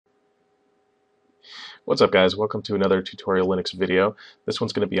What's up, guys? Welcome to another tutorial Linux video. This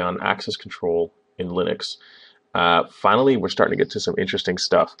one's going to be on access control in Linux. Finally, we're starting to get to some interesting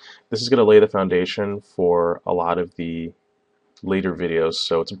stuff. This is going to lay the foundation for a lot of the later videos,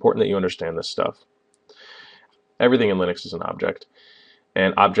 so it's important that you understand this stuff. Everything in Linux is an object,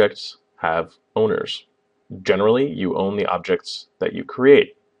 and objects have owners. Generally, you own the objects that you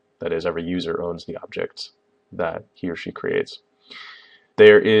create. That is, every user owns the objects that he or she creates.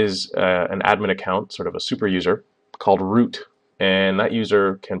 There is an admin account, sort of a super user, called root, and that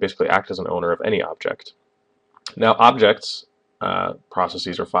user can basically act as an owner of any object. Now, objects,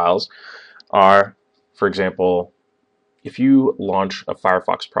 processes, or files are, for example, if you launch a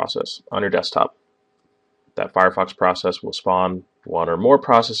Firefox process on your desktop, that Firefox process will spawn one or more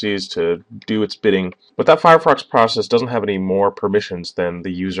processes to do its bidding, but that Firefox process doesn't have any more permissions than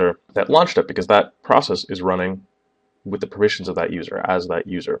the user that launched it, because that process is running with the permissions of that user as that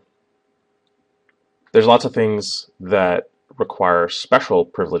user. There's lots of things that require special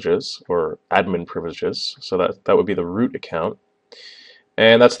privileges or admin privileges, so that would be the root account.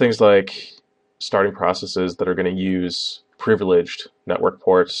 And that's things like starting processes that are going to use privileged network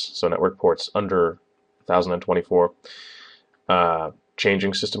ports, so network ports under 1024,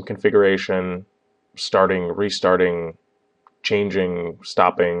 changing system configuration, starting, restarting, changing,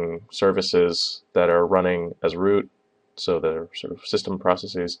 stopping services that are running as root, so they're sort of system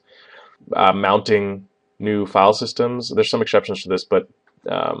processes, mounting new file systems. There's some exceptions to this, but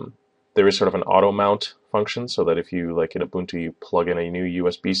there is sort of an auto mount function, so that if you, like in Ubuntu, you plug in a new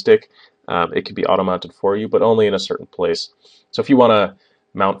USB stick, it can be auto mounted for you, but only in a certain place. So if you want to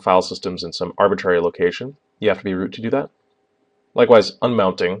mount file systems in some arbitrary location, you have to be root to do that. Likewise,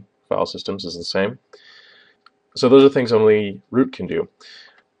 unmounting file systems is the same. So those are things only root can do.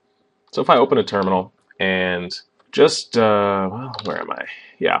 So if I open a terminal and just, well, where am I?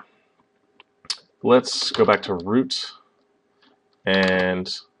 Yeah. Let's go back to root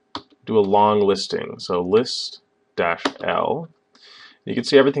and do a long listing. So list-l. You can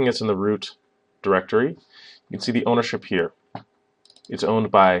see everything that's in the root directory. You can see the ownership here. It's owned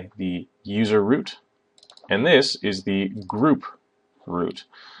by the user root, and this is the group root.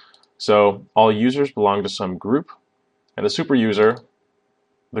 So all users belong to some group, and the super user,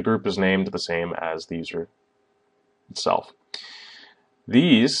 the group is named the same as the user itself.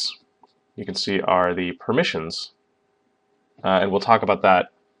 These, you can see, are the permissions, and we'll talk about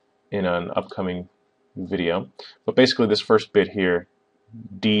that in an upcoming video. But basically, this first bit here,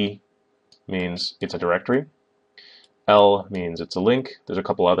 D, means it's a directory. L means it's a link. There's a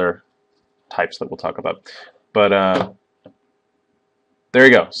couple other types that we'll talk about. But there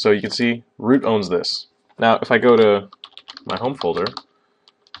you go. So you can see root owns this. Now, if I go to my home folder,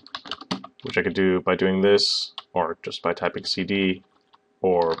 which I could do by doing this, or just by typing cd,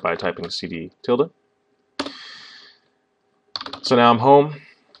 or by typing cd tilde. So now I'm home.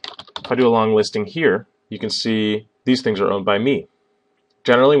 If I do a long listing here, you can see these things are owned by me.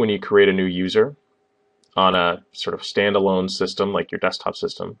 Generally, when you create a new user on a sort of standalone system like your desktop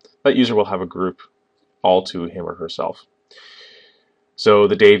system, that user will have a group all to him or herself. So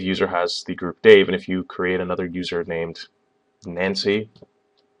the Dave user has the group Dave, and if you create another user named Nancy,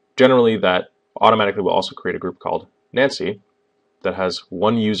 generally that automatically will also create a group called Nancy that has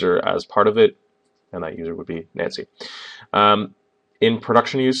one user as part of it, and that user would be Nancy. In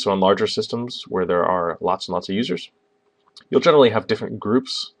production use, so on larger systems where there are lots and lots of users, you'll generally have different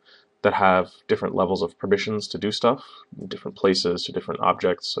groups that have different levels of permissions to do stuff, different places to different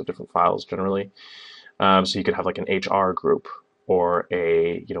objects, so different files generally. So you could have like an HR group or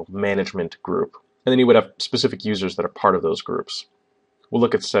a management group, and then you would have specific users that are part of those groups. We'll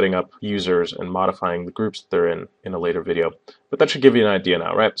look at setting up users and modifying the groups that they're in a later video, but that should give you an idea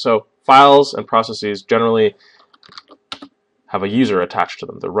now, right? So files and processes generally have a user attached to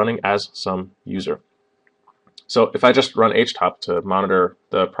them. They're running as some user. So if I just run htop to monitor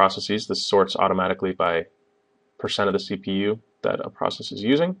the processes, this sorts automatically by percent of the CPU that a process is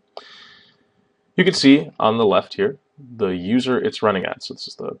using. You can see on the left here the user it's running at. So this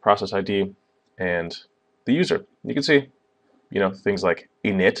is the process ID and the user. You can see, things like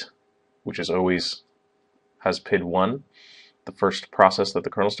init, which is always has PID 1, the first process that the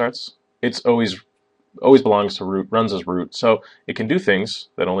kernel starts. It's always belongs to root, runs as root, so it can do things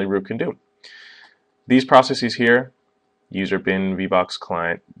that only root can do. These processes here, user bin, vbox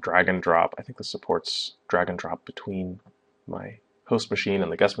client, drag and drop. I think this supports drag and drop between my host machine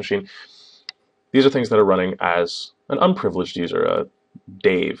and the guest machine. These are things that are running as an unprivileged user,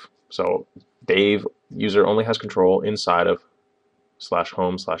 Dave. So Dave user only has control inside of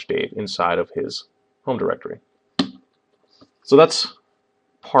 /home/Dave, inside of his home directory. So that's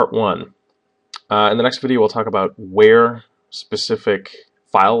part one. In the next video, we'll talk about where specific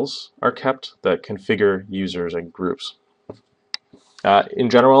files are kept that configure users and groups. In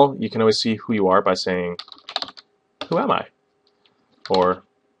general, you can always see who you are by saying, "Who am I?" or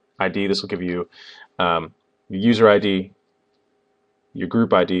ID. This will give you your user ID, your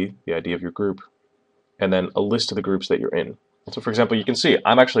group ID, the ID of your group, and then a list of the groups that you're in. So for example, you can see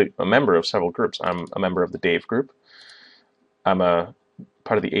I'm actually a member of several groups. I'm a member of the Dave group. I'm a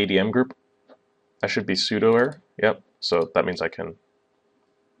part of the ADM group. I should be sudoer. Yep. So that means I can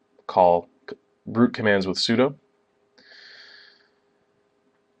call root commands with sudo.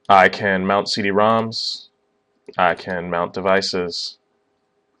 I can mount CD-ROMs. I can mount devices.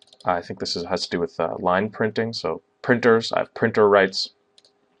 I think this has to do with line printing. So printers, I have printer rights.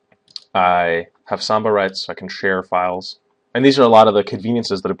 I have Samba rights, so I can share files. And these are a lot of the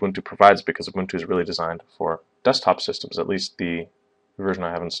conveniences that Ubuntu provides because Ubuntu is really designed for desktop systems, at least the version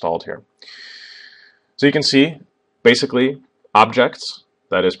I have installed here. So you can see, basically, objects,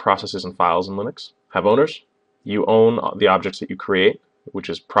 that is processes and files in Linux, have owners. You own the objects that you create, which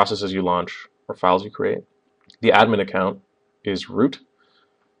is processes you launch or files you create. The admin account is root,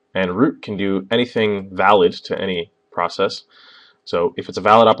 and root can do anything valid to any process. So if it's a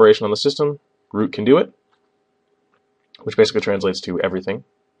valid operation on the system, root can do it, which basically translates to everything.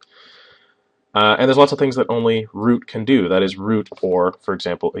 And there's lots of things that only root can do. That is root or, for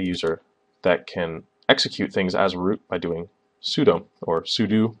example, a user that can execute things as root by doing sudo or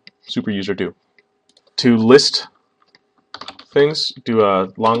sudo super user do. To list things, do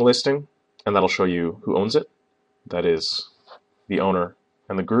a long listing, and that'll show you who owns it. That is the owner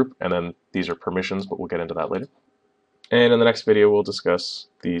and the group, and then these are permissions, but we'll get into that later. And in the next video, we'll discuss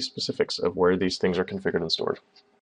the specifics of where these things are configured and stored.